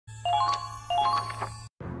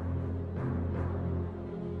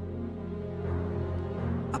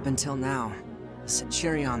Up until now, the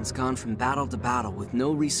Centurion's gone from battle to battle with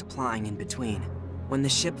no resupplying in between. When the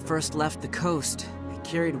ship first left the coast, it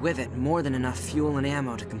carried with it more than enough fuel and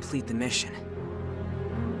ammo to complete the mission.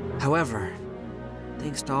 However,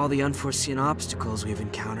 thanks to all the unforeseen obstacles we've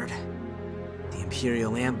encountered, the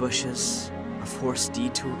Imperial ambushes, a forced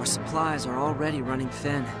detour, our supplies are already running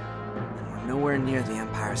thin, and we're nowhere near the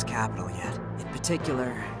Empire's capital yet. In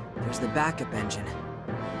particular, there's the backup engine.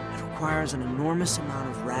 It requires an enormous amount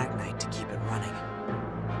of Ragnite to keep it running.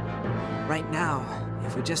 Right now,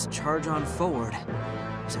 if we just charge on forward,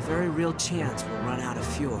 there's a very real chance we'll run out of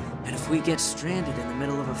fuel. And if we get stranded in the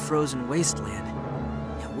middle of a frozen wasteland,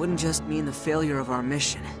 it wouldn't just mean the failure of our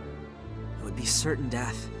mission. It would be certain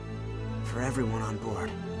death for everyone on board.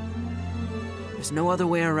 There's no other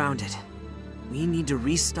way around it. We need to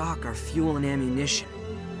restock our fuel and ammunition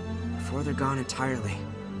before they're gone entirely.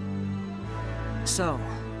 So,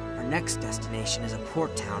 our next destination is a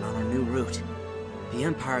port town on our new route. The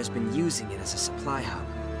Empire's been using it as a supply hub.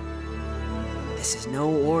 This is no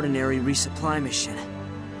ordinary resupply mission.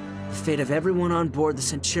 The fate of everyone on board the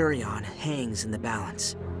Centurion hangs in the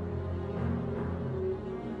balance.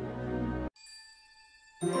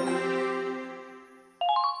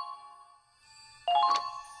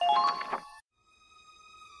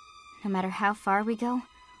 No matter how far we go,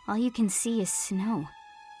 all you can see is snow.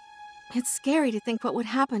 It's scary to think what would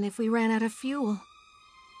happen if we ran out of fuel.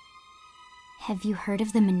 Have you heard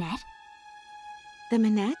of the Minette? The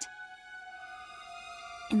Minette?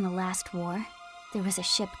 In the last war, there was a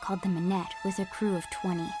ship called the Minette with a crew of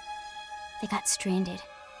 20. They got stranded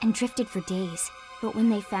and drifted for days, but when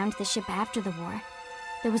they found the ship after the war,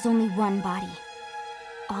 there was only one body.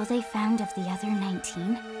 All they found of the other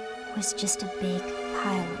 19 was just a big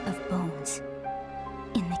pile of bones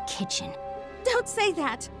in the kitchen. Don't say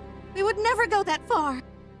that! We would never go that far!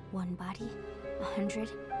 One body? 100?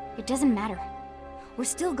 It doesn't matter. We're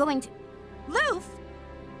still going to... Loof!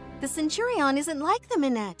 The Centurion isn't like the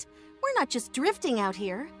Minette. We're not just drifting out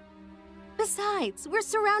here. Besides, we're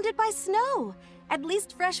surrounded by snow. At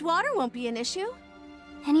least fresh water won't be an issue.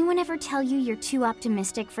 Anyone ever tell you you're too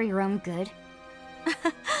optimistic for your own good?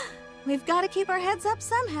 We've got to keep our heads up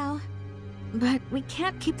somehow. But we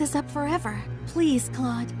can't keep this up forever. Please,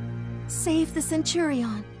 Claude. Save the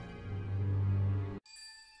Centurion.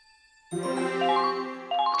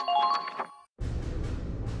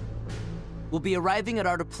 We'll be arriving at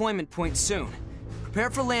our deployment point soon. Prepare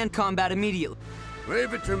for land combat immediately.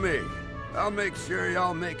 Leave it to me. I'll make sure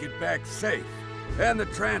y'all make it back safe. And the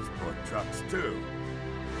transport trucks, too.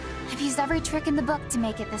 I've used every trick in the book to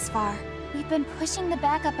make it this far. We've been pushing the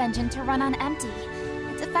backup engine to run on empty.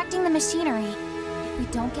 It's affecting the machinery. If we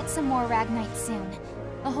don't get some more Ragnite soon,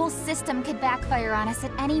 the whole system could backfire on us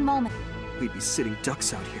at any moment. We'd be sitting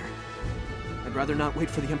ducks out here. I'd rather not wait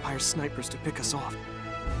for the Empire snipers to pick us off.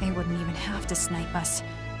 They wouldn't even have to snipe us.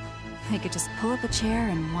 They could just pull up a chair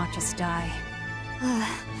and watch us die.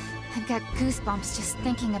 I've got goosebumps just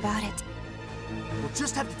thinking about it. We'll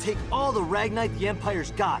just have to take all the Ragnite the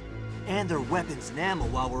Empire's got, and their weapons and ammo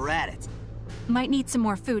while we're at it. Might need some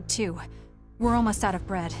more food, too. We're almost out of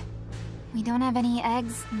bread. We don't have any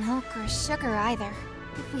eggs, milk, or sugar either.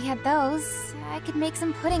 If we had those, I could make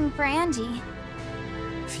some pudding for Angie.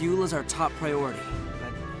 Fuel is our top priority,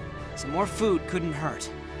 but some more food couldn't hurt.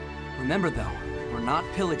 Remember though, we're not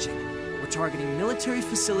pillaging. We're targeting military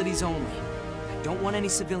facilities only. I don't want any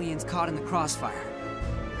civilians caught in the crossfire.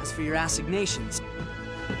 As for your assignations...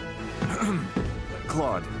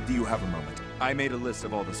 Claude, do you have a moment? I made a list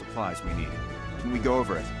of all the supplies we need. Can we go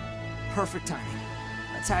over it? Perfect timing.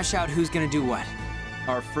 Let's hash out who's gonna do what.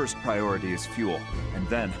 Our first priority is fuel, and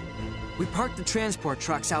then... We park the transport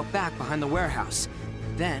trucks out back behind the warehouse.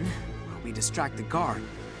 Then, while we distract the guard...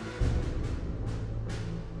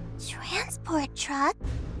 Transport truck?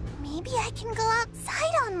 Maybe I can go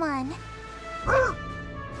outside on one.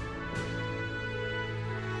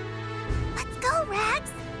 Let's go,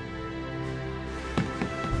 Rags!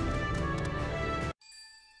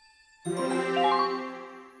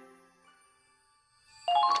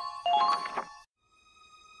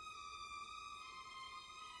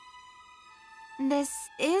 This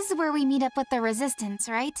is where we meet up with the Resistance,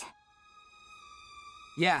 right?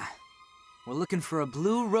 Yeah. We're looking for a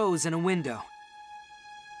blue rose in a window.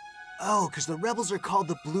 Oh, 'cause the rebels are called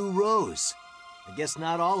the Blue Rose. I guess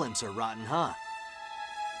not all imps are rotten, huh?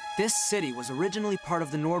 This city was originally part of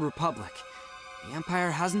the Nord Republic. The Empire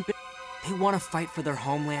hasn't been... They want to fight for their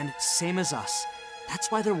homeland, same as us. That's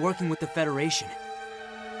why they're working with the Federation.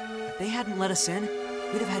 If they hadn't let us in,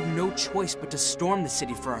 we'd have had no choice but to storm the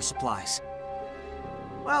city for our supplies.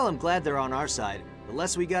 Well, I'm glad they're on our side. The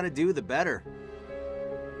less we gotta do, the better.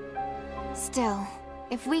 Still,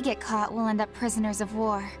 if we get caught, we'll end up prisoners of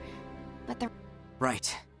war. But the...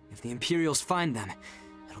 Right. If the Imperials find them,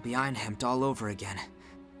 it'll be Einhempt all over again.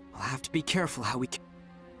 We'll have to be careful how we...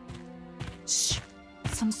 Shh!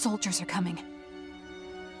 Some soldiers are coming.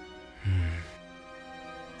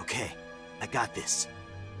 Okay, I got this.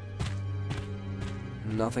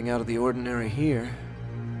 Nothing out of the ordinary here.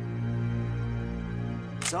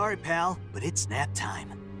 Sorry, pal, but it's nap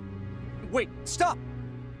time. Wait, stop!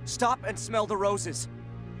 Stop and smell the roses.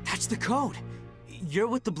 That's the code. You're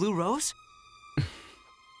with the Blue Rose?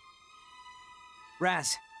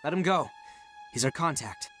 Raz, let him go. He's our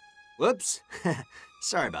contact. Whoops.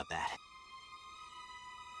 Sorry about that.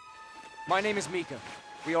 My name is Mika.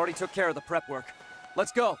 We already took care of the prep work.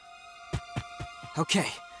 Let's go. Okay,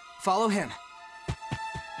 follow him.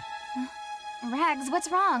 Rags,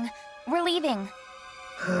 what's wrong? We're leaving.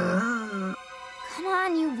 Come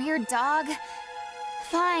on, you weird dog.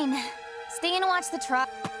 Fine. Stay and watch the truck.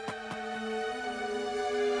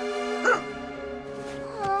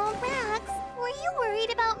 Oh, Rags, were you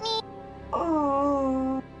worried about me?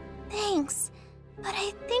 Oh. Thanks, but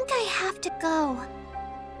I think I have to go.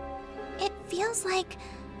 It feels like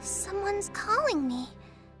someone's calling me.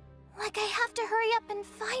 Like I have to hurry up and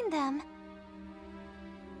find them.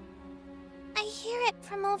 I hear it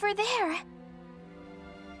from over there.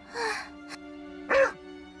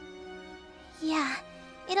 Yeah,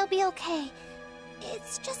 it'll be okay.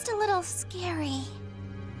 It's just a little scary.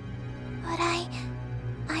 But I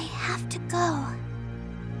have to go.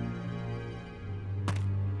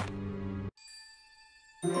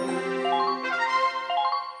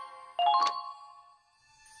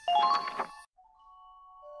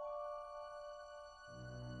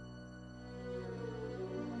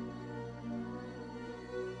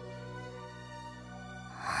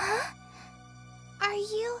 Huh? Are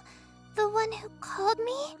you the one who called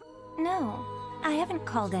me? No, I haven't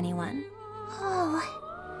called anyone. Oh.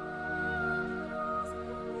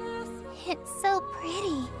 It's so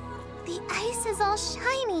pretty. The ice is all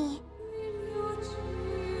shiny.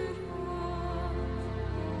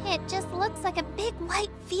 It just looks like a big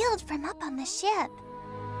white field from up on the ship.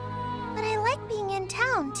 But I like being in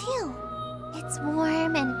town, too. It's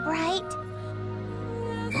warm and bright.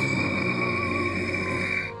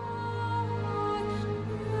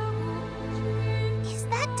 Is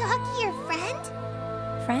that doggy your friend?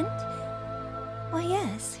 Friend? Well,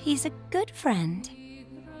 yes, he's a good friend.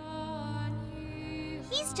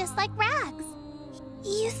 He's just like Rags.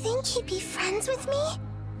 You think he'd be friends with me?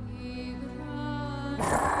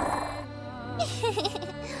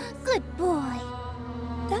 Good boy.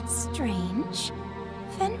 That's strange.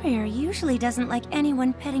 Fenrir usually doesn't like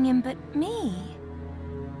anyone petting him but me.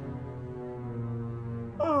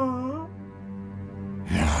 Aww.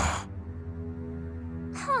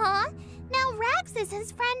 Aw, now Rags is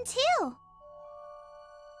his friend too.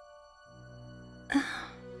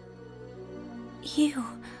 You...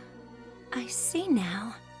 I see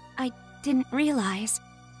now. I didn't realize.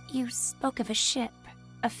 You spoke of a ship.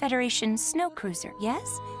 A Federation snow cruiser,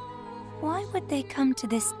 yes? Why would they come to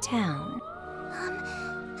this town?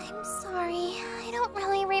 I'm sorry. I don't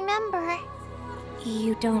really remember.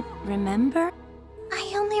 You don't remember?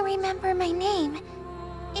 I only remember my name.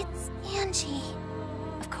 It's Angie.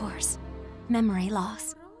 Of course. Memory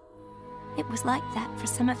loss. It was like that for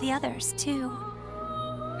some of the others, too.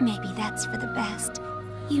 Maybe that's for the best.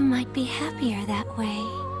 You might be happier that way.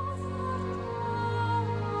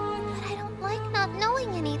 But I don't like not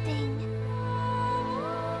knowing anything.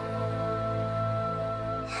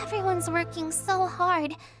 Everyone's working so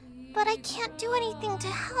hard, but I can't do anything to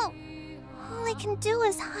help. All I can do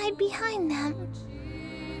is hide behind them.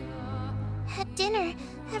 At dinner,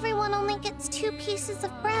 everyone only gets 2 pieces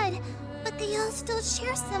of bread, but they all still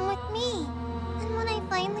share some with me. And when I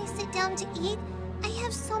finally sit down to eat, I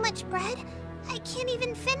have so much bread, I can't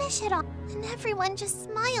even finish it all. And everyone just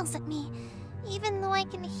smiles at me, even though I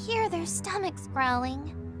can hear their stomachs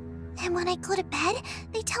growling. And when I go to bed,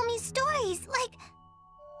 they tell me stories like...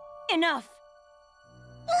 Enough!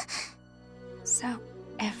 So,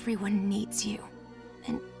 everyone needs you,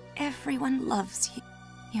 and everyone loves you.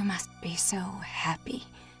 You must be so happy.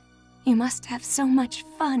 You must have so much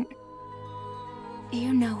fun.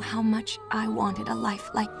 You know how much I wanted a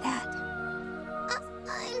life like that.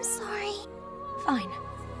 I'm sorry. Fine.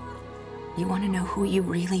 You want to know who you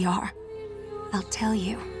really are? I'll tell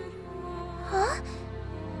you. Huh?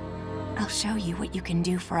 I'll show you what you can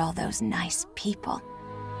do for all those nice people.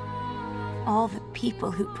 All the people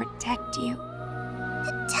who protect you.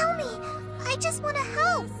 Tell me! I just want to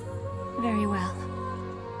help! Very well.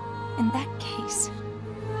 In that case,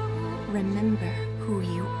 remember who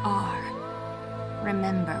you are.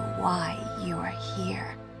 remember why you're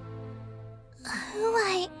here. Who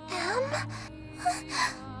I am?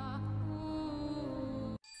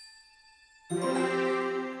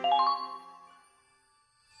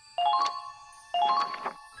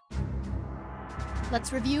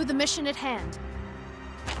 Let's review the mission at hand.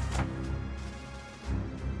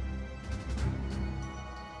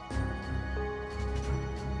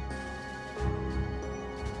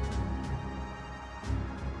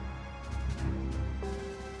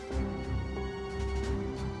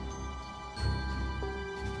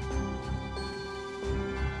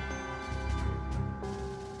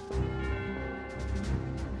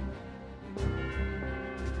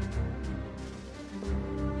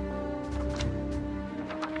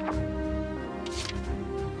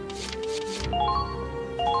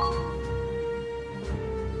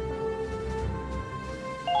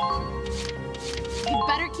 You'd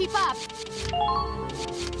better keep up.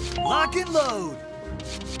 Lock and load!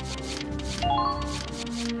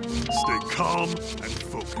 Stay calm and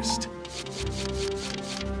focused.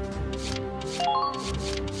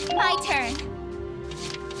 My turn.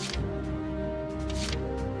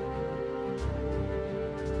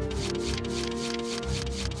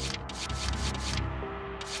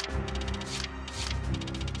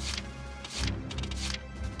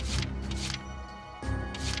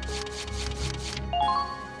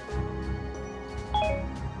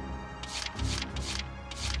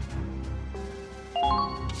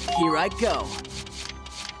 Here I go.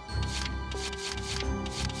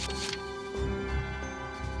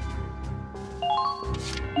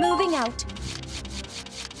 Moving out.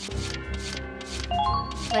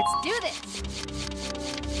 Let's do this.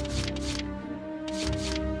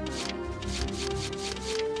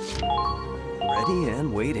 Ready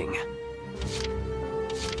and waiting.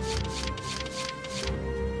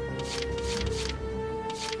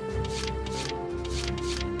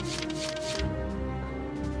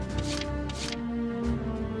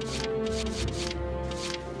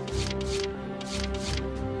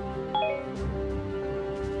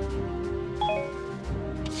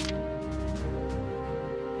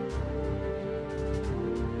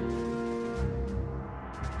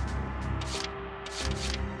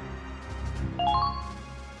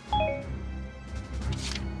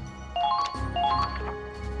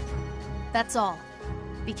 That's all.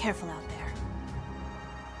 Be careful out there.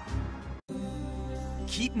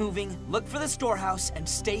 Keep moving, look for the storehouse, and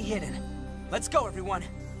stay hidden. Let's go, everyone.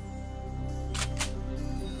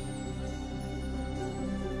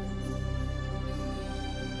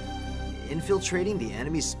 Infiltrating the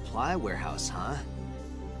enemy supply warehouse, huh?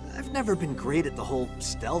 I've never been great at the whole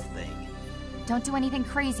stealth thing. Don't do anything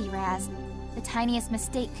crazy, Raz. The tiniest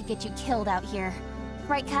mistake could get you killed out here.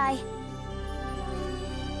 Right, Kai?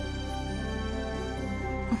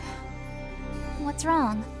 What's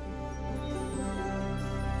wrong?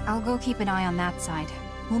 I'll go keep an eye on that side.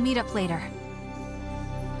 We'll meet up later.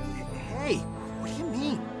 Hey, what do you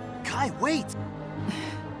mean? Kai, wait!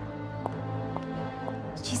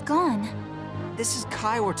 She's gone. This is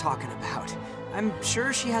Kai we're talking about. I'm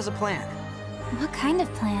sure she has a plan. What kind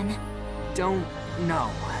of plan? Don't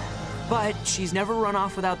know. But she's never run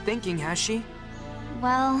off without thinking, has she?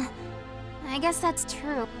 Well, I guess that's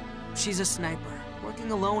true. She's a sniper.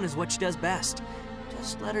 Working alone is what she does best.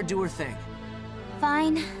 Just let her do her thing.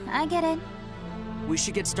 Fine, I get it. We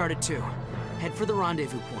should get started too. Head for the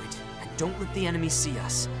rendezvous point, and don't let the enemy see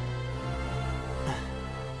us.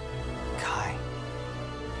 Kai.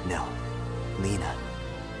 No. Lena.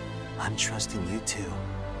 I'm trusting you too.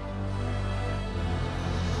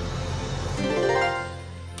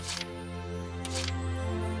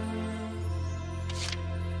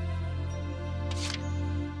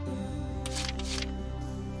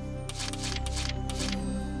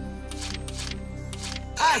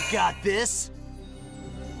 I got this!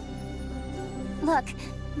 Look,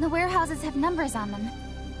 the warehouses have numbers on them.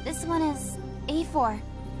 This one is A4.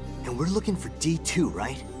 And we're looking for D2,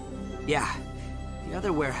 right? Yeah. The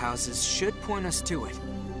other warehouses should point us to it.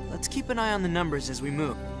 Let's keep an eye on the numbers as we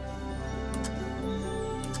move.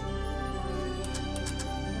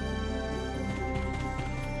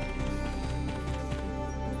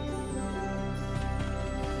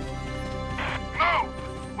 Move!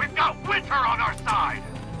 We've got winter on our side!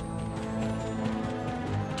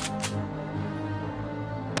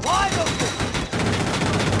 Wide open!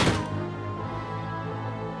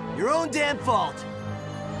 Your own damn fault!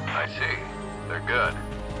 I see. They're good.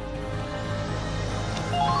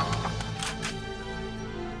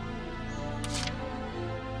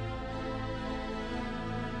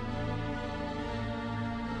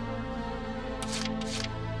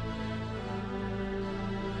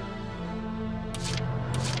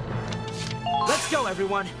 go,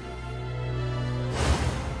 everyone.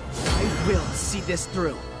 I will see this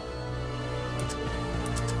through.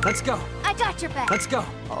 Let's go. I got your back. Let's go.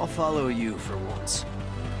 I'll follow you for once.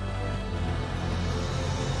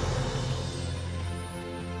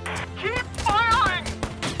 Keep firing!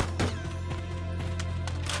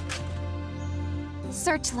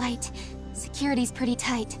 Searchlight. Security's pretty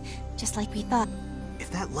tight, just like we thought. If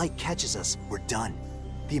that light catches us, we're done.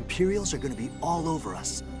 The Imperials are gonna be all over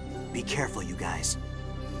us. Be careful, you guys.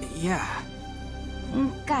 Yeah.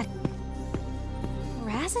 God.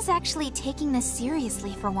 Raz is actually taking this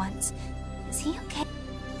seriously for once. Is he okay?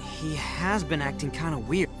 He has been acting kind of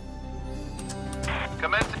weird.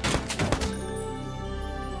 Commence.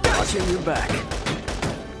 Watching your back.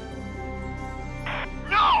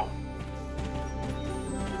 No!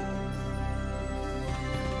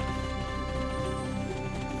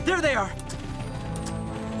 There they are!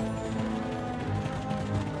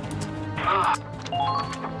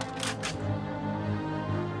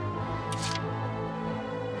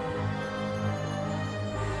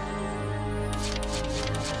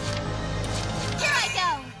 Here I go!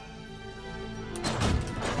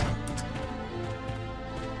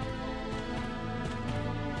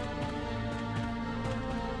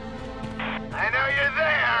 I know you're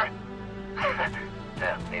there!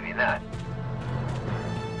 Maybe not.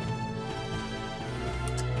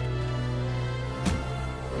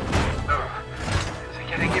 Is it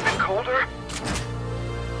getting even colder?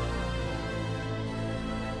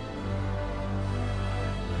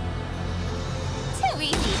 Too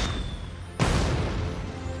easy.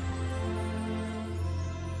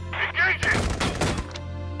 Engaging!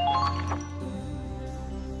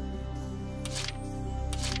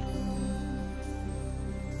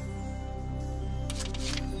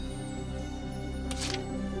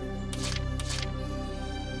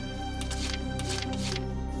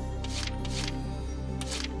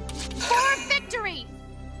 For victory!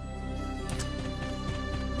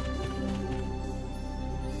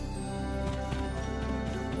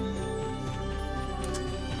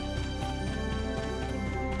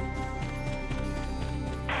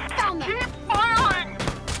 Found them! Keep firing!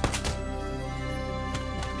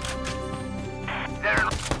 They're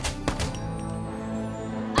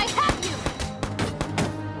I have you!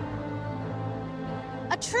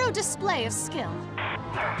 A true display of skill.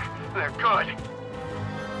 they're good.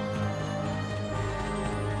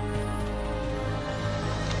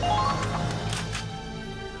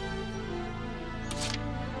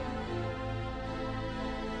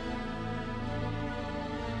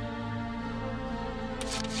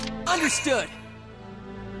 Understood!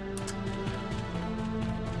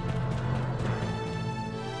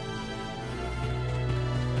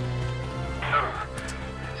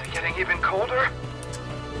 Is it getting even colder?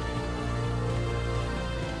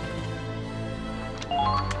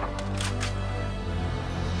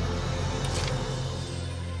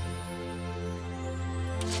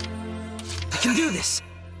 I can do this!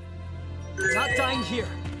 I'm not dying here.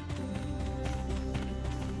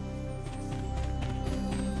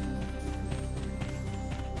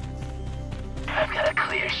 I've got a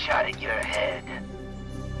clear shot at your head.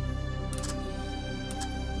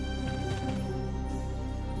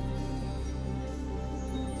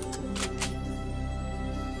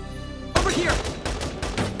 Over here!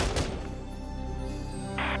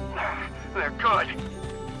 They're good.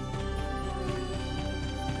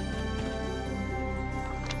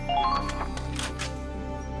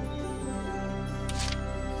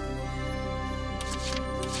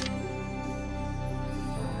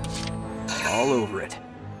 All over it.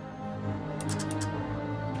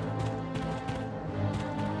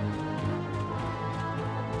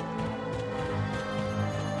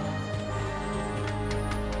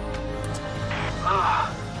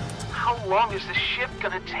 How long is this ship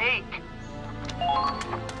gonna take?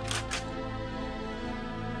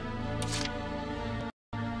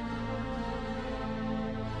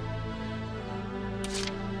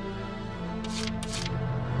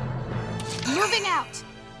 Moving out!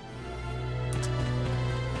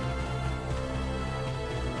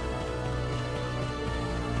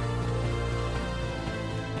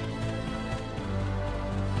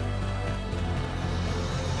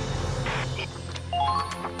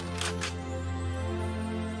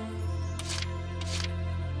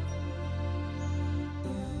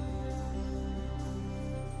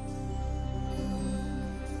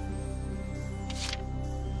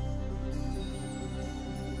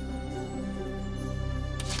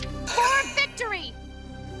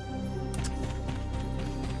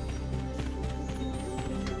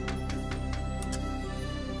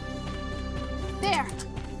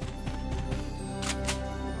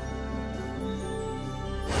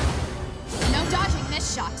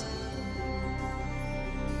 shot.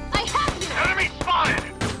 I have you! Enemy spotted!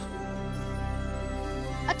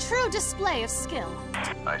 A true display of skill.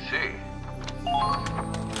 I see.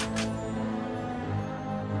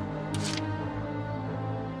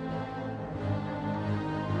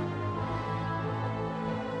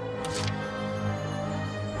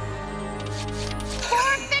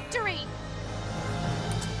 For victory!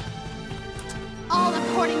 All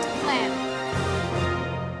according to plan.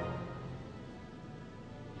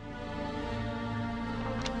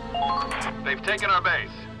 They've taken our base.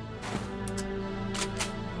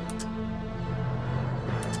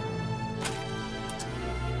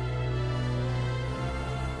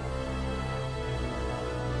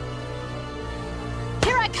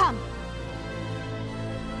 Here I come!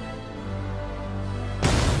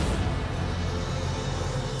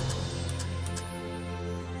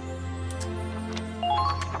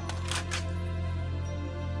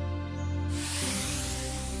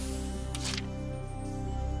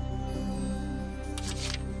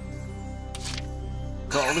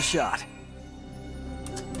 Call the shot.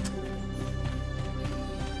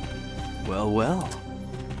 Well, well.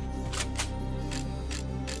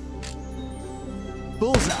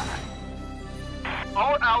 Bullseye!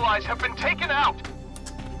 All allies have been taken out!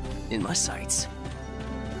 In my sights.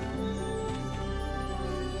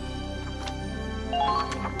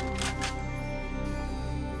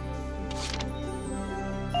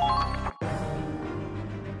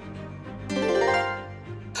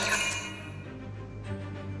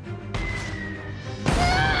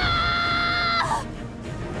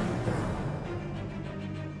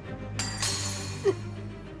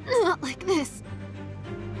 Not like this.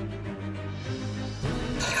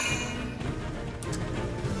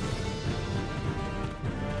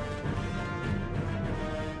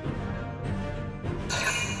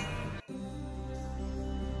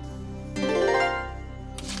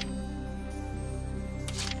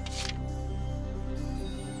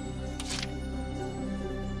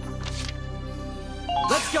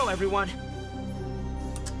 Let's go, everyone!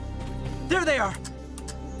 There they are!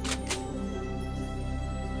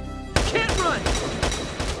 Can't run!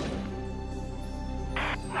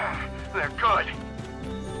 They're good.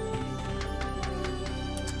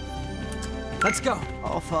 Let's go!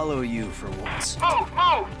 I'll follow you for once. Move!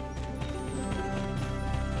 Move!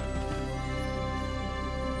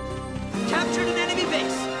 Captured an enemy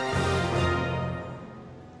base!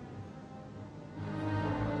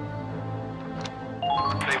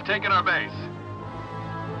 They've taken our base.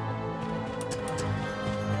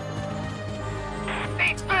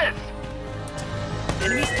 Eat this!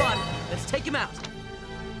 Enemy spotted. Let's take him out.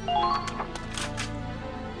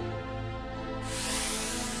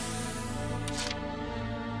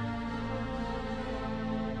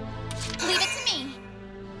 Leave it to me.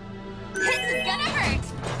 This is gonna hurt.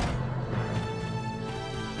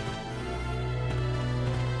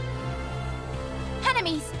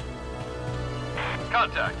 Enemies!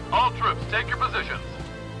 Contact. All troops, take your positions.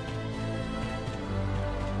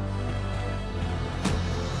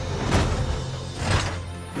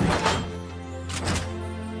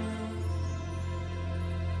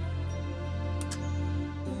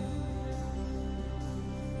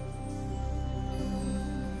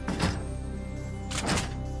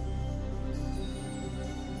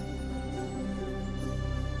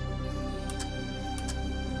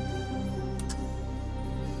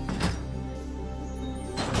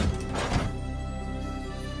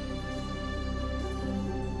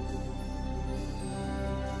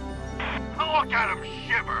 Look at him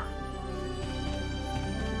shiver!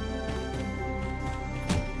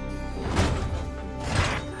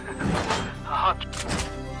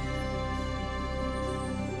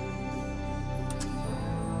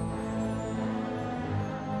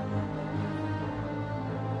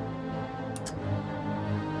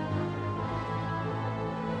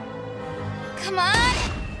 Come on!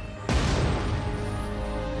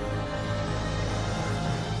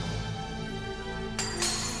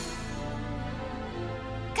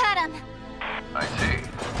 Got him! I see.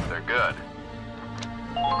 They're good.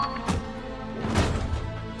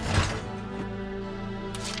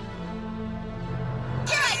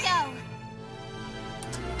 Here I go!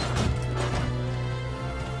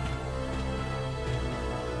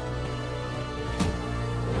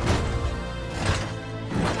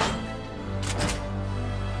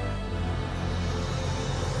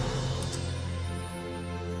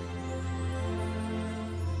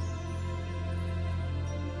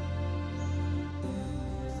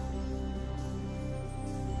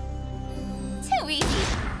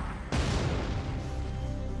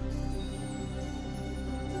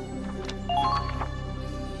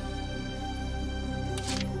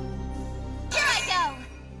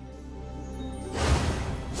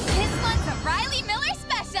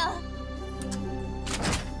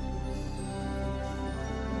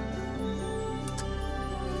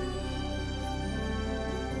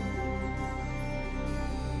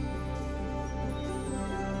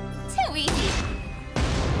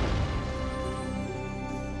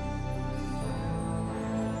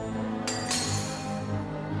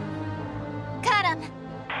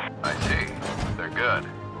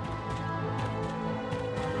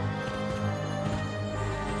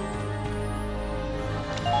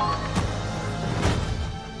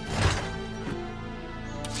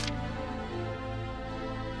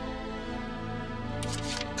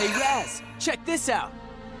 Hey, Raz, check this out!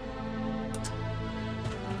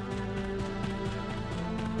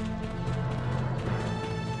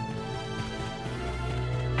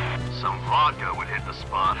 Some vodka would hit the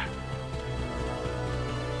spot.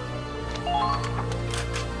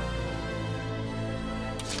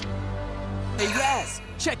 Hey, Raz,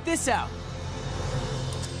 check this out!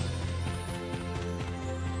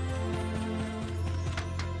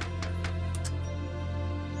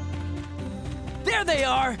 There they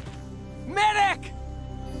are! Medic!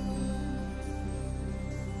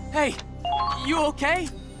 Hey, you okay?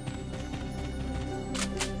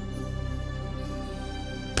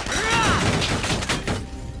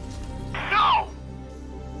 No!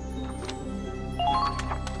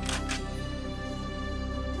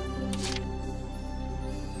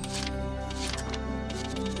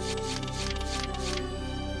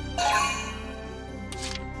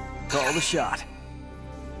 Call the shot.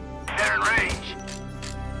 They're in range.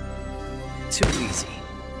 Too easy.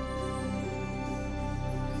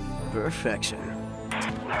 Perfection.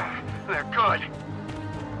 They're good.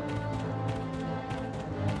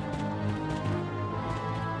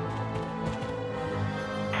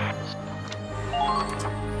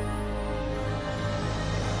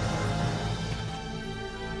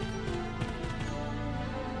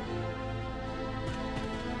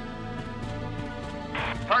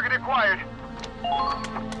 Target acquired.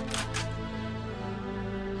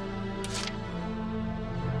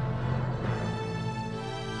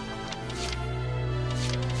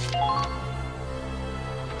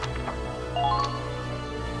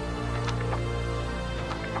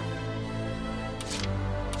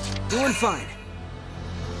 Doing fine.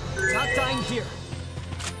 Not dying here.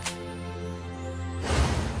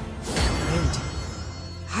 And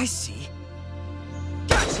I see.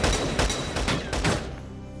 Gotcha!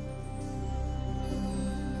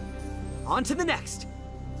 On to the next.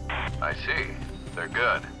 I see. They're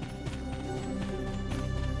good.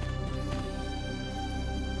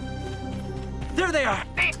 There they are!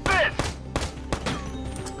 Eat this!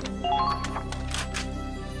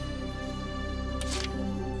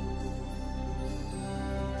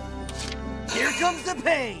 Here comes the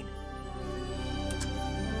pain!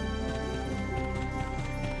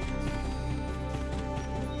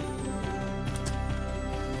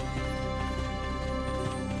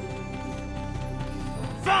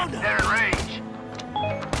 Found him! They're in range.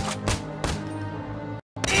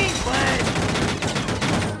 England!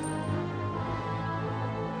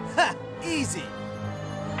 Ha! Easy!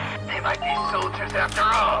 They might be soldiers after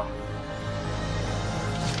all.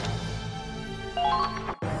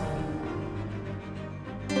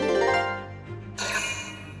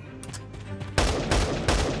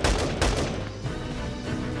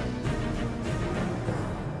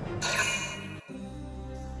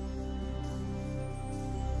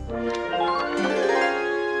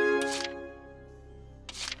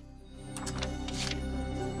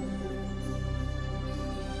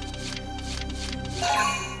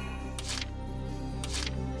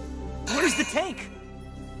 Where's the tank?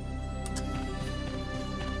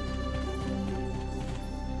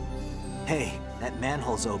 Hey, that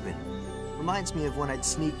manhole's open. Reminds me of when I'd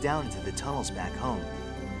sneak down into the tunnels back home.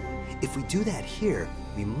 If we do that here,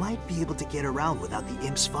 we might be able to get around without the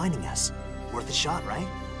imps finding us. Worth a shot, right?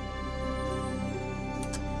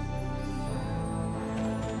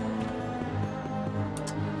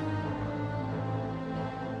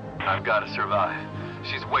 I've got to survive.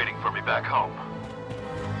 She's waiting for me back home.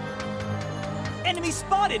 Enemy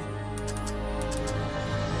spotted!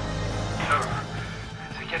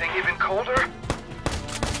 Is it getting even colder?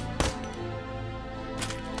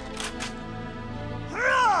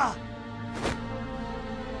 Hurrah!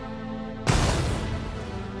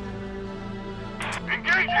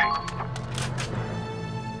 Engaging!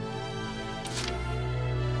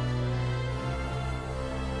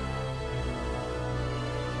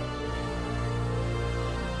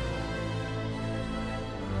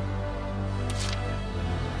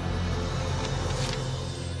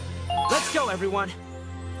 Let's go, everyone!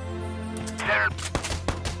 They're...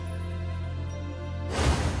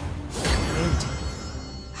 And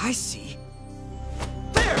I see.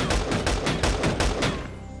 There!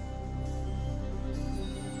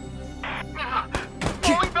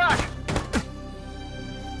 Falling back!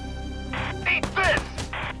 Eat this!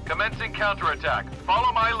 Commencing counterattack.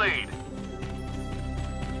 Follow my lead.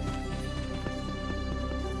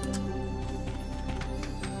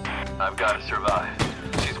 I've got to survive.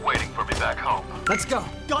 She's waiting for me back home. Let's go!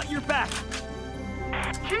 Got your back!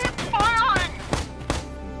 Keep firing!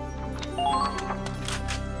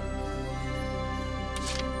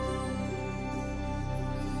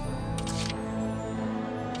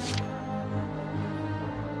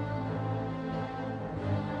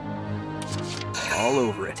 All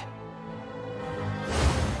over it.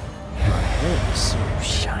 My head is so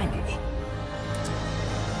shiny.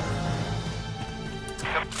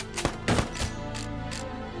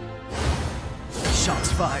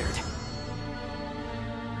 Shots fired.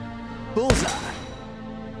 Bullseye.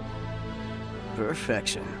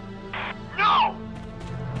 Perfection. No!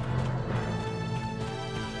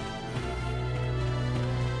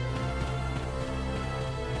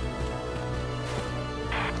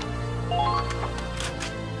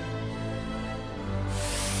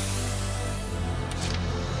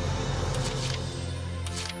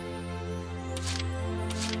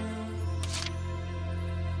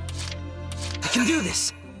 I can do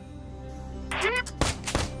this!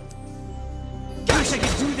 Gosh, I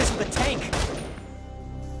can do this with a tank!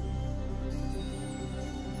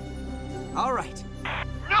 All right.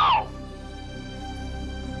 No!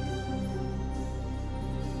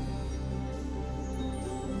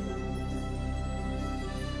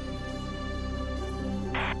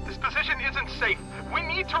 This position isn't safe. We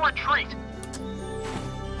need to retreat.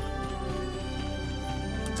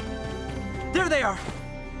 There they are!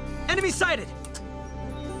 Enemy sighted!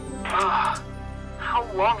 How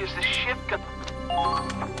long is this ship gonna...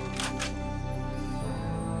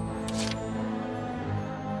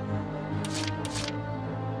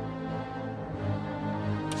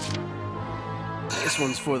 This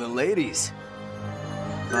one's for the ladies.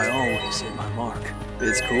 I always hit my mark.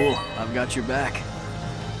 It's cool. I've got your back.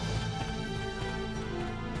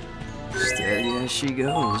 Steady as she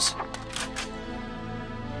goes.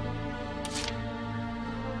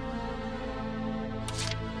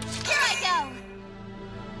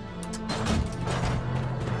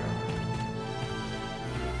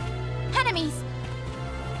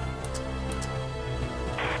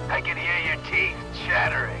 I can hear your teeth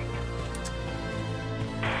chattering.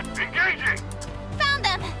 Engaging! Found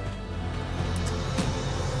them!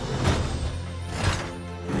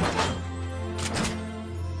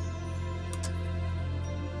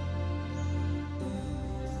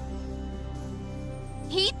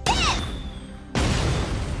 Eat this!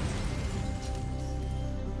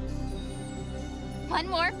 One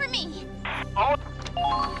more for me. Oh.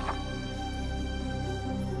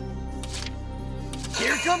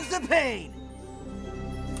 Here comes the pain!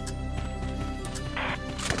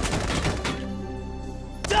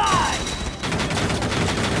 Die!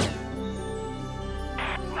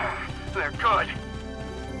 They're good.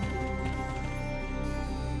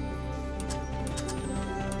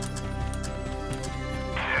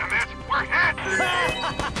 Damn it, we're hit!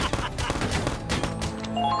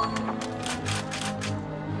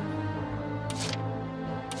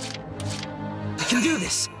 I can do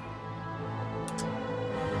this!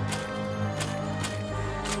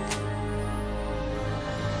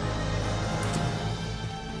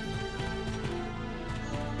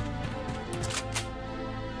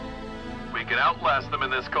 We can outlast them in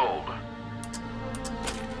this cold.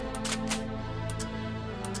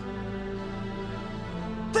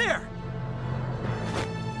 There!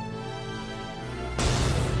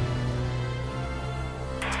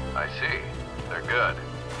 I see. They're good.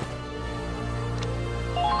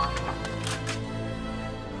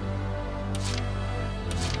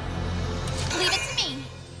 Leave it to me.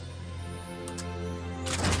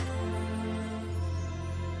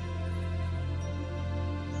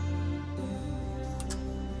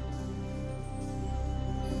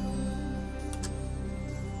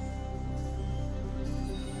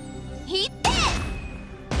 Eat this!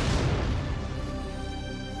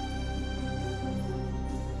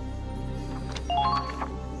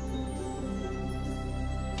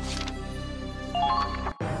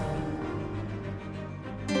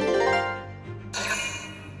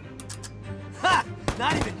 Ha!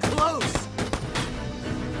 Not even close!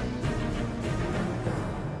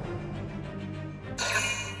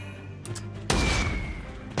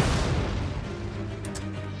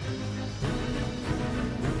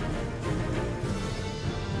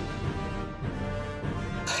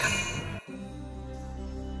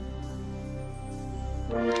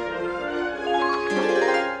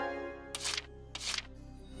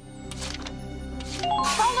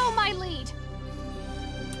 Follow my lead.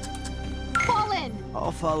 Fall in.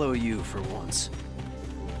 I'll follow you for once.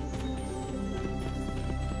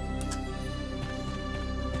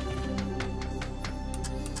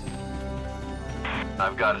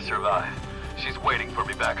 I've got to survive. She's waiting for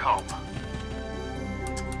me back home.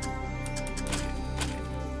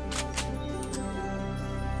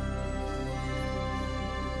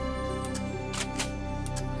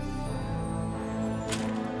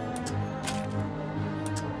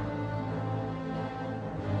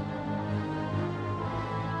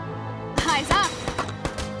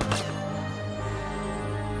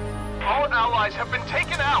 supplies have been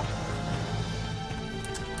taken out!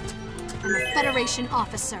 I'm a Federation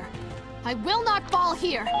officer. I will not fall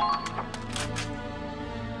here!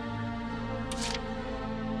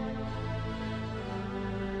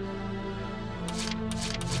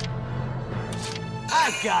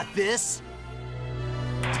 I got this!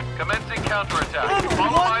 Commencing counterattack.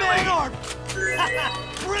 Follow my lead. Arm.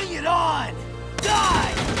 Bring it on!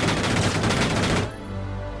 Die!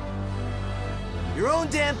 Your own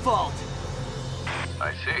damn fault.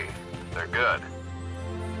 I see. They're good.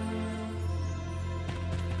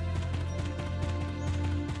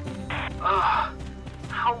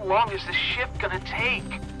 How long is this ship gonna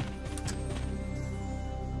take?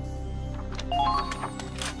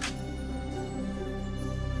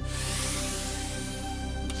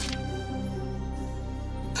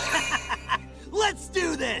 Let's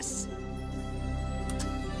do this!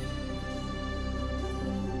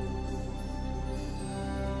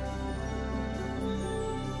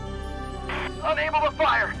 Unable to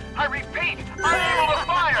fire! I repeat, unable to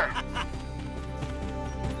fire!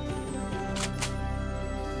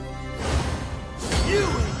 You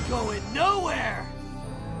ain't going nowhere!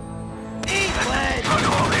 England! Took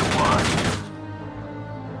all they want!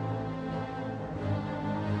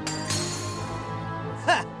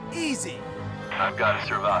 Ha! Easy! I've got to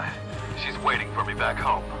survive. She's waiting for me back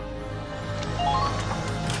home.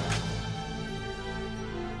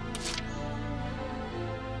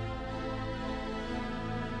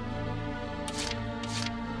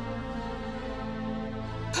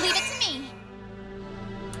 Leave it to me.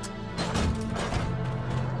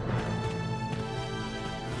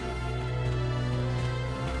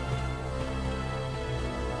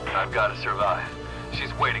 I've got to survive.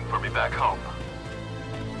 She's waiting for me back home.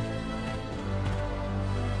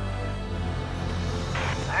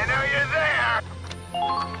 I know you're there!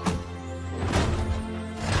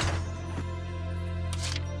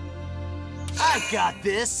 I got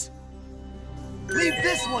this! Leave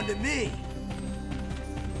this one to me!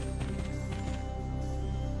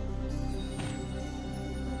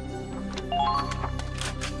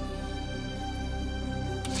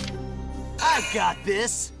 I got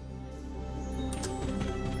this!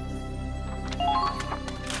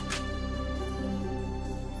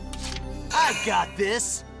 I got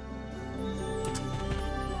this!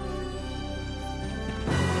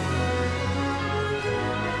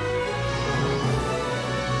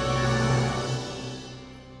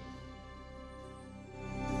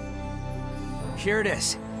 Here it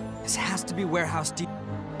is. This has to be Warehouse D.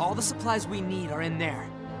 All the supplies we need are in there.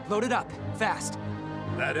 Load it up, fast.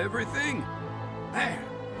 That everything? Man,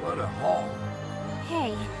 what a haul.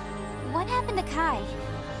 Hey, what happened to Kai?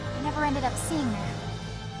 I never ended up seeing her.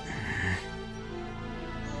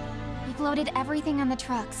 We've loaded everything on the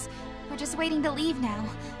trucks. We're just waiting to leave now.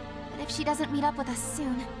 But if she doesn't meet up with us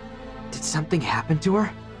soon... Did something happen to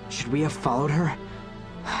her? Should we have followed her?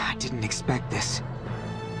 I didn't expect this.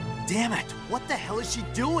 Damn it! What the hell is she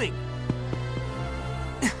doing?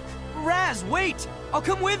 Raz, wait! I'll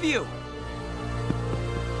come with you!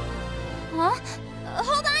 Huh?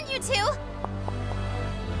 Hold on, you two!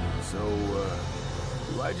 So,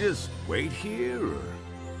 do I just wait here, or...?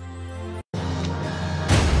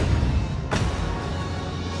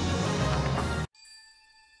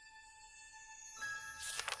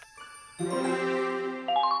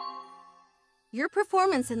 Your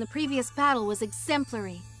performance in the previous battle was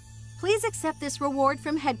exemplary. Please accept this reward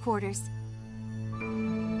from headquarters.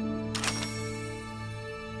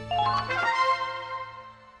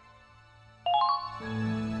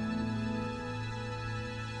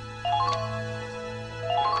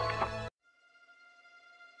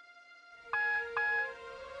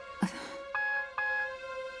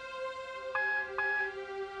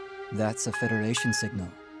 That's a Federation signal.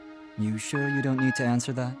 You sure you don't need to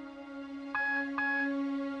answer that?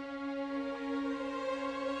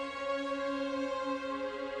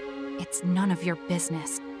 It's none of your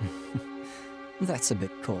business. That's a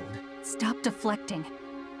bit cold. Stop deflecting.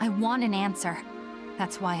 I want an answer.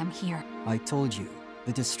 That's why I'm here. I told you,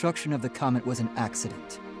 the destruction of the comet was an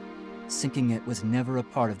accident. Sinking it was never a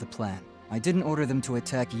part of the plan. I didn't order them to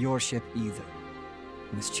attack your ship either.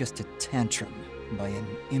 It was just a tantrum by an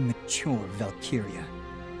immature Valkyria.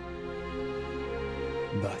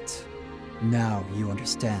 But now you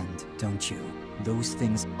understand, don't you? Those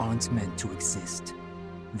things aren't meant to exist.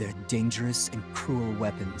 They're dangerous and cruel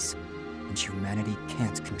weapons, and humanity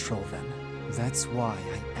can't control them. That's why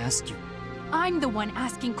I ask you. I'm the one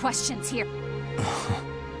asking questions here.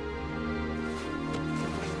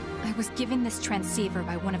 I was given this transceiver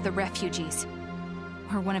by one of the refugees.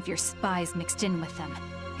 Or one of your spies mixed in with them.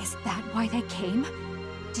 Is that why they came?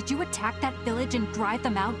 Did you attack that village and drive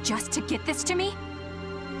them out just to get this to me?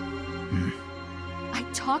 I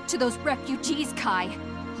talked to those refugees, Kai.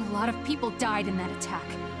 A lot of people died in that attack.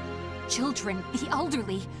 Children, the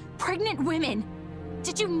elderly, pregnant women.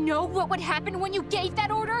 Did you know what would happen when you gave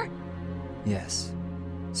that order? Yes.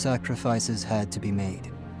 Sacrifices had to be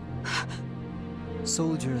made.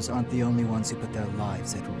 Soldiers aren't the only ones who put their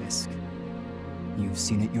lives at risk. You've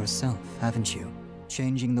seen it yourself, haven't you?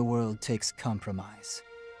 Changing the world takes compromise.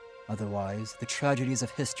 Otherwise, the tragedies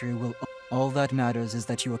of history will... All that matters is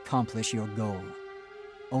that you accomplish your goal.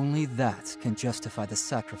 Only that can justify the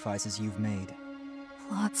sacrifices you've made.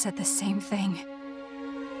 Claude said the same thing.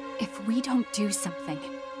 If we don't do something,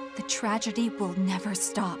 the tragedy will never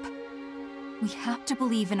stop. We have to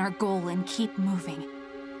believe in our goal and keep moving.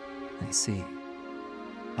 I see.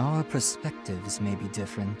 Our perspectives may be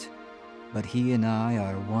different, but he and I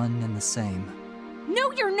are one and the same.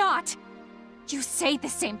 No, you're not! You say the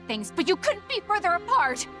same things, but you couldn't be further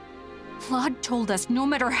apart! Claude told us no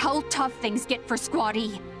matter how tough things get for Squad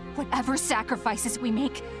E, whatever sacrifices we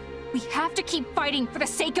make, we have to keep fighting for the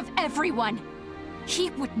sake of everyone.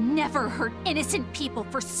 He would never hurt innocent people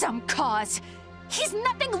for some cause. He's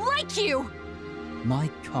nothing like you! My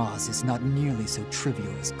cause is not nearly so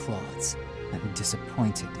trivial as Claude's. I'm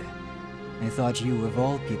disappointed. I thought you, of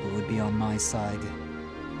all people, would be on my side.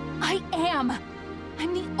 I am!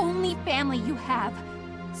 I'm the only family you have.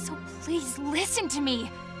 So please listen to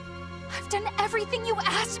me. I've done everything you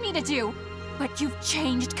asked me to do. But you've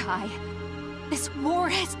changed, Kai. This war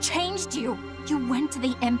has changed you. You went to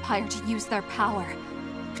the Empire to use their power.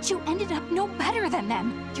 But you ended up no better than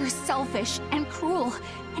them. You're selfish and cruel,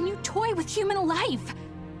 and you toy with human life.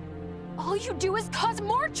 All you do is cause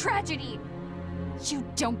more tragedy. You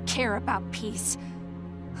don't care about peace.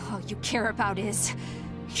 All you care about is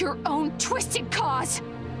your own twisted cause.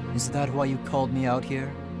 Is that why you called me out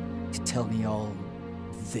here? To tell me all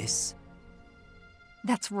this?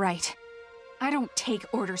 That's right. I don't take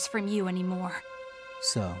orders from you anymore.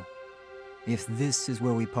 So, if this is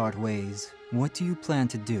where we part ways, what do you plan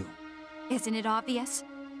to do? Isn't it obvious?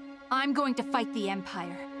 I'm going to fight the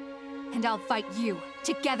Empire. And I'll fight you,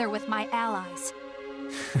 together with my allies.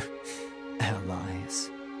 Allies?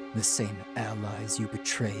 The same allies you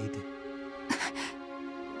betrayed?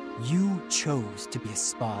 You chose to be a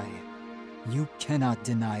spy. You cannot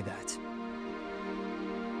deny that.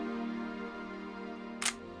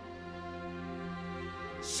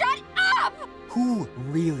 Shut up! Who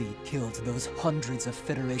really killed those hundreds of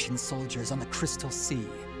Federation soldiers on the Crystal Sea?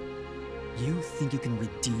 You think you can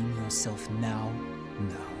redeem yourself now?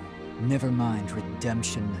 No. Never mind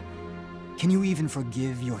redemption. Can you even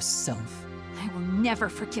forgive yourself? I will never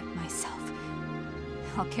forgive myself.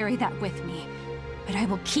 I'll carry that with me, but I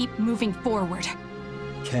will keep moving forward.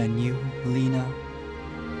 Can you, Lena?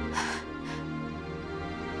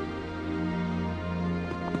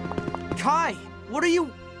 Kai! What are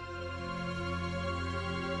you...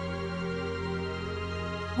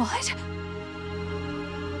 What?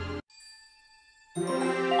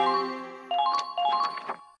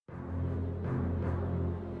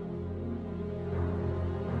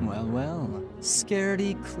 Well, well.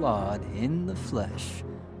 Scaredy Claude in the flesh.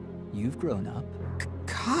 You've grown up.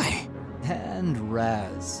 Kai! And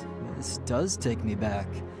Raz. This does take me back.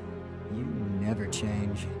 You never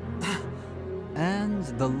change. And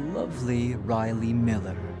the lovely Riley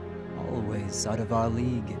Miller. Always out of our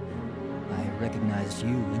league. I recognized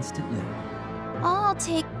you instantly. I'll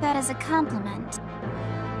take that as a compliment.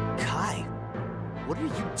 Kai, what are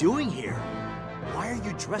you doing here? Why are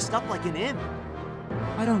you dressed up like an imp?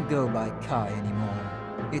 I don't go by Kai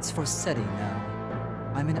anymore. It's Forseti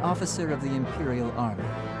now. I'm an officer of the Imperial Army.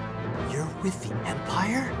 You're with the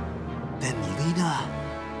Empire? Then Lena...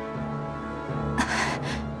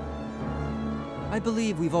 I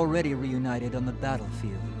believe we've already reunited on the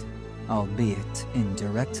battlefield, albeit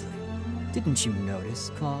indirectly. Didn't you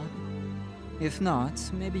notice, Claude? If not,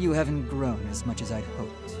 maybe you haven't grown as much as I'd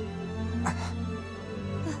hoped.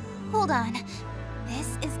 Hold on.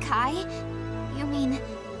 This is Kai? You mean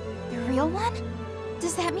the real one?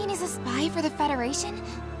 Does that mean he's a spy for the Federation?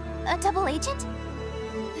 A double agent?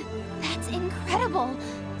 That's incredible!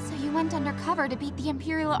 So you went undercover to beat the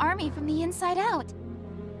Imperial Army from the inside out.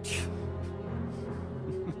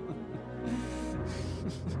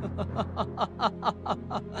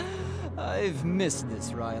 I've missed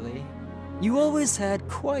this, Riley. You always had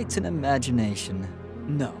quite an imagination.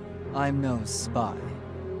 No, I'm no spy.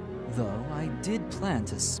 Though I did plan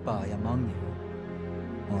to spy among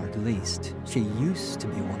you. Or at least, she used to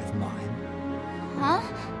be one of mine. Huh?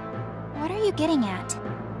 What are you getting at?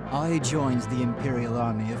 I joined the Imperial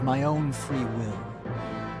Army of my own free will.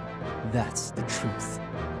 That's the truth.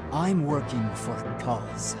 I'm working for a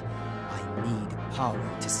cause. I need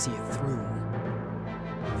power to see it through.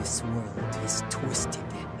 This world is twisted,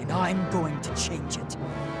 and I'm going to change it.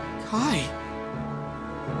 Kai!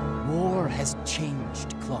 War has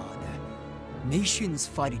changed, Claude. Nations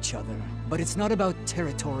fight each other, but it's not about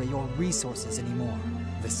territory or resources anymore.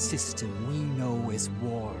 The system we know as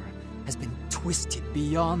war has been twisted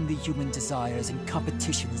beyond the human desires and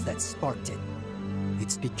competitions that sparked it.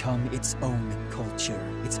 It's become its own culture,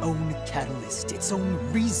 its own catalyst, its own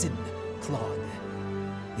reason, Claude.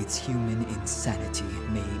 It's human insanity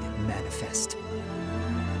made manifest.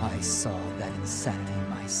 I saw that insanity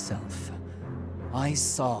myself. I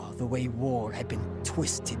saw the way war had been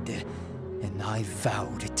twisted, and I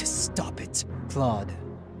vowed to stop it. Claude,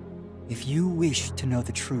 if you wish to know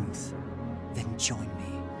the truth, then join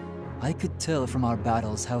me. I could tell from our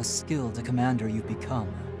battles how skilled a commander you've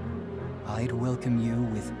become. I'd welcome you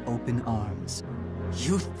with open arms.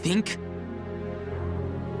 You think?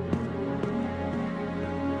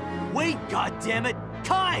 Wait, goddammit!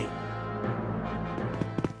 Kai!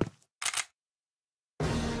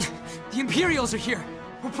 The Imperials are here!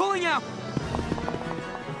 We're pulling out!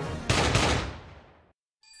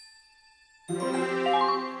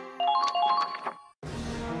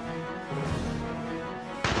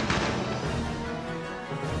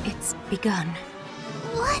 It's begun.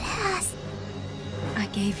 What has? I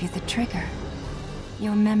gave you the trigger.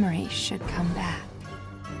 Your memory should come back.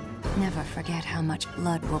 Never forget how much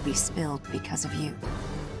blood will be spilled because of you.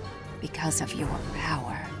 Because of your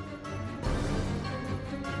power.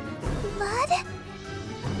 Blood?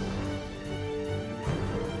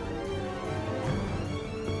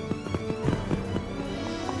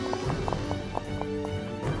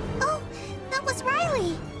 Oh, that was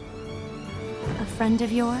Riley! A friend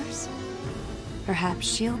of yours? Perhaps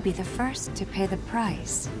she'll be the first to pay the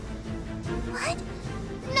price. What?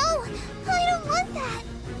 No! I don't want that!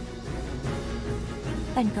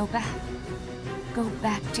 Then go back. Go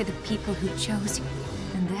back to the people who chose you.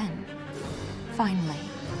 And then, finally...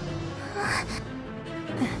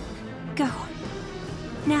 Go.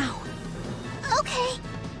 Now. Okay.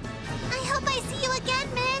 I hope I see you again,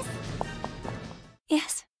 miss.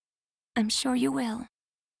 Yes. I'm sure you will.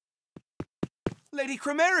 Lady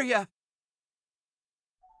Chromaria!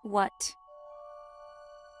 What?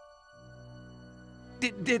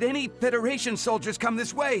 Did any Federation soldiers come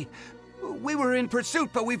this way? We were in pursuit,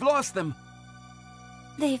 but we've lost them.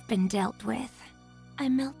 They've been dealt with. I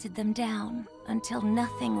melted them down until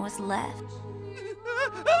nothing was left.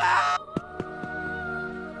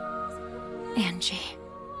 Angie,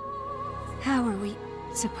 how are we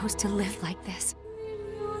supposed to live like this?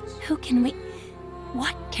 Who can we...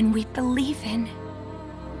 What can we believe in?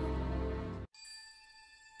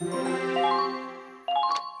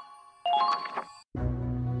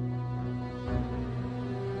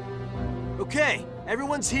 Okay,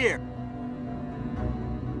 everyone's here.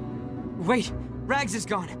 Wait, Rags is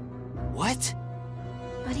gone. What?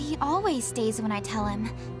 But he always stays when I tell him.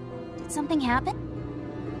 Did something happen?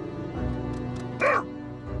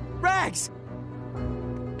 Rags!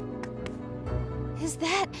 Is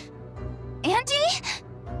that... Andy?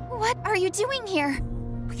 What are you doing here?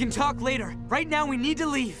 We can talk later. Right now, we need to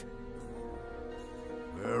leave.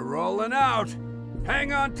 We're rolling out.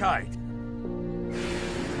 Hang on tight.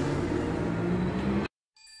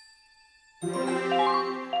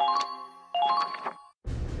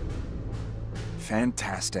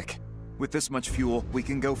 Fantastic. With this much fuel, we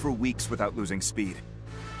can go for weeks without losing speed.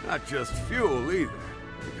 Not just fuel either.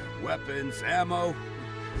 We got weapons, ammo,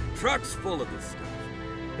 trucks full of this stuff.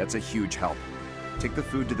 That's a huge help. Take the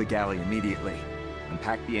food to the galley immediately, and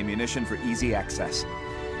pack the ammunition for easy access.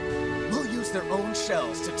 We'll use their own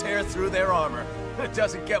shells to tear through their armor. It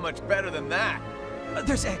doesn't get much better than that.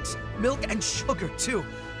 There's eggs, milk, and sugar, too.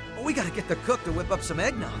 We gotta get the cook to whip up some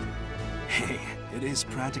eggnog. Hey, it is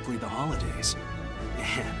practically the holidays.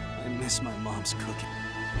 Man, I miss my mom's cooking.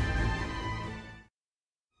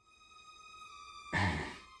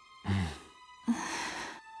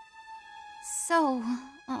 So,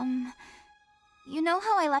 you know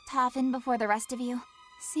how I left Hoffen before the rest of you?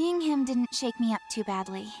 Seeing him didn't shake me up too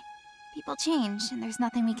badly. People change, and there's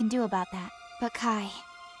nothing we can do about that. But Kai,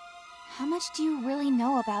 how much do you really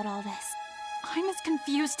know about all this? I'm as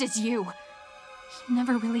confused as you. He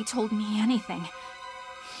never really told me anything.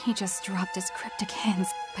 He just dropped his cryptic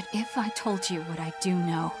hints. But if I told you what I do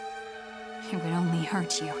know, it would only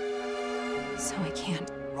hurt you. So I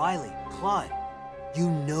can't. Riley, Claude, you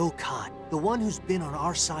know Kat, the one who's been on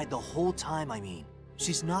our side the whole time, I mean.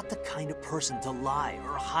 She's not the kind of person to lie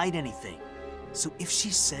or hide anything. So if she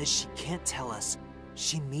says she can't tell us,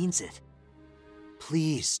 She means it.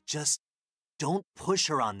 Please, just don't push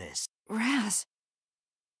her on this. Raz.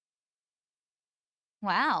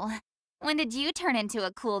 Wow. When did you turn into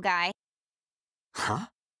a cool guy? Huh?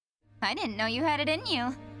 I didn't know you had it in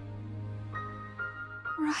you.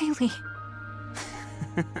 Riley.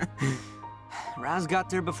 Raz got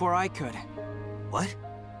there before I could. What?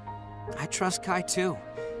 I trust Kai too.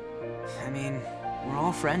 I mean, we're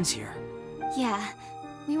all friends here. Yeah,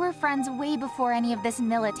 we were friends way before any of this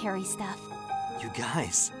military stuff. You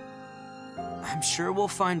guys. I'm sure we'll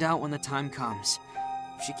find out when the time comes.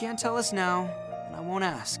 If she can't tell us now, then I won't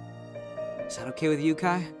ask. Is that okay with you,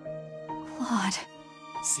 Kai? Claude.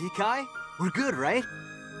 See, Kai? We're good, right?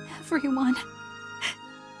 Everyone.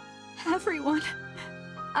 Everyone.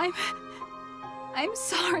 I'm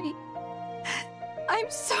sorry. I'm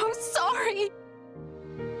so sorry.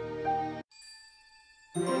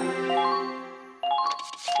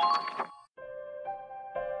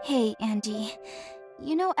 Hey, Angie.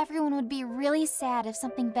 You know everyone would be really sad if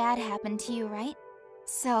something bad happened to you, right?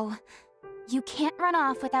 So, you can't run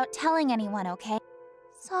off without telling anyone, okay?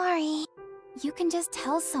 Sorry. You can just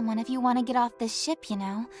tell someone if you want to get off this ship, you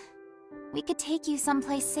know? We could take you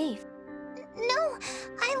someplace safe. No,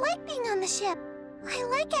 I like being on the ship. I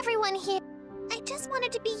like everyone here. I just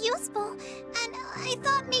wanted to be useful, and I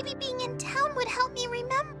thought maybe being in town would help me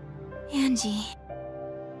remember. Angie.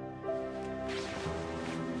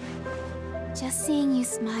 Just seeing you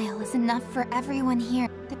smile is enough for everyone here.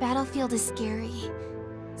 The battlefield is scary.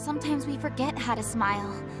 Sometimes we forget how to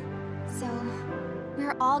smile. So,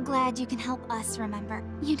 we're all glad you can help us remember.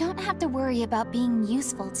 You don't have to worry about being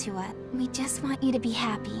useful to us. We just want you to be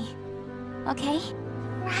happy. Okay?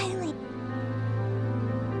 Riley.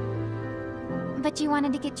 But you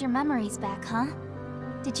wanted to get your memories back, huh?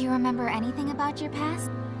 Did you remember anything about your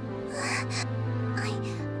past?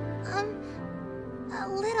 A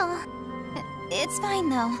little. It's fine,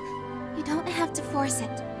 though. You don't have to force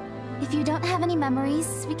it. If you don't have any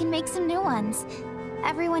memories, we can make some new ones.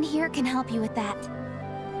 Everyone here can help you with that.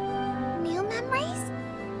 New memories?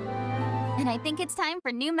 And I think it's time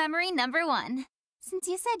for new memory number 1. Since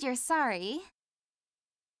you said you're sorry...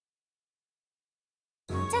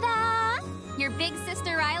 Ta-da! Your big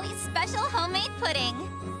sister Riley's special homemade pudding!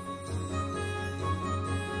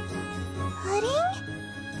 Pudding?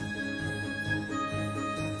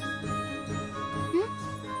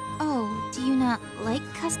 Oh, do you not like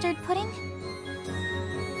custard pudding?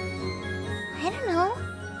 I don't know.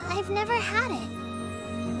 I've never had it.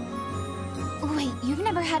 Wait, you've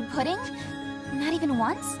never had pudding? Not even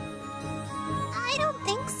once? I don't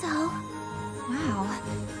think so. Wow.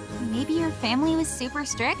 Maybe your family was super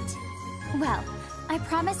strict? Well, I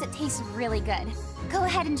promise it tastes really good. Go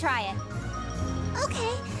ahead and try it.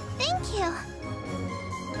 Okay, thank you.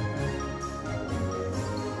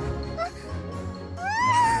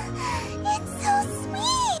 It's so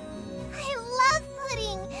sweet! I love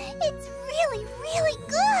pudding! It's really, really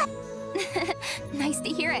good! Nice to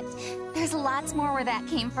hear it. There's lots more where that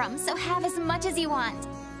came from, so have as much as you want.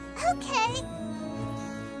 Okay.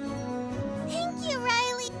 Thank you,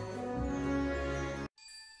 Riley.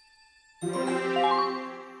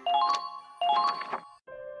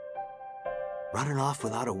 Running off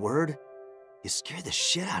without a word? You scared the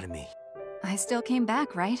shit out of me. I still came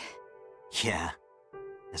back, right? Yeah.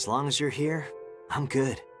 As long as you're here, I'm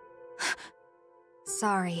good.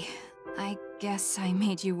 Sorry. I guess I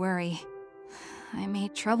made you worry. I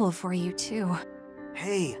made trouble for you, too.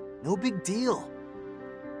 Hey, no big deal.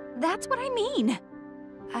 That's what I mean.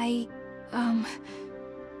 I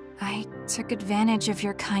took advantage of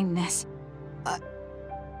your kindness.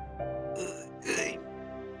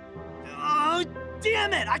 Oh,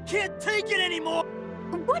 damn it! I can't take it anymore!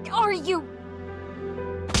 What are you?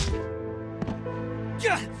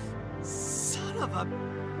 Son of a...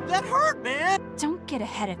 That hurt, man! Don't get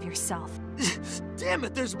ahead of yourself. Damn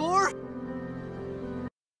it, there's more?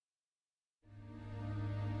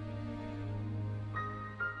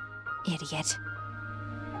 Idiot.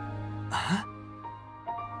 Huh?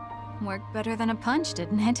 Worked better than a punch,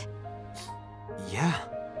 didn't it? Yeah.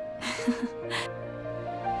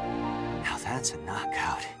 Now that's a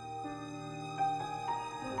knockout.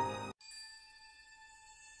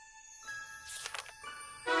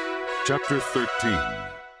 Chapter 13.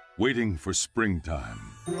 Waiting for Springtime.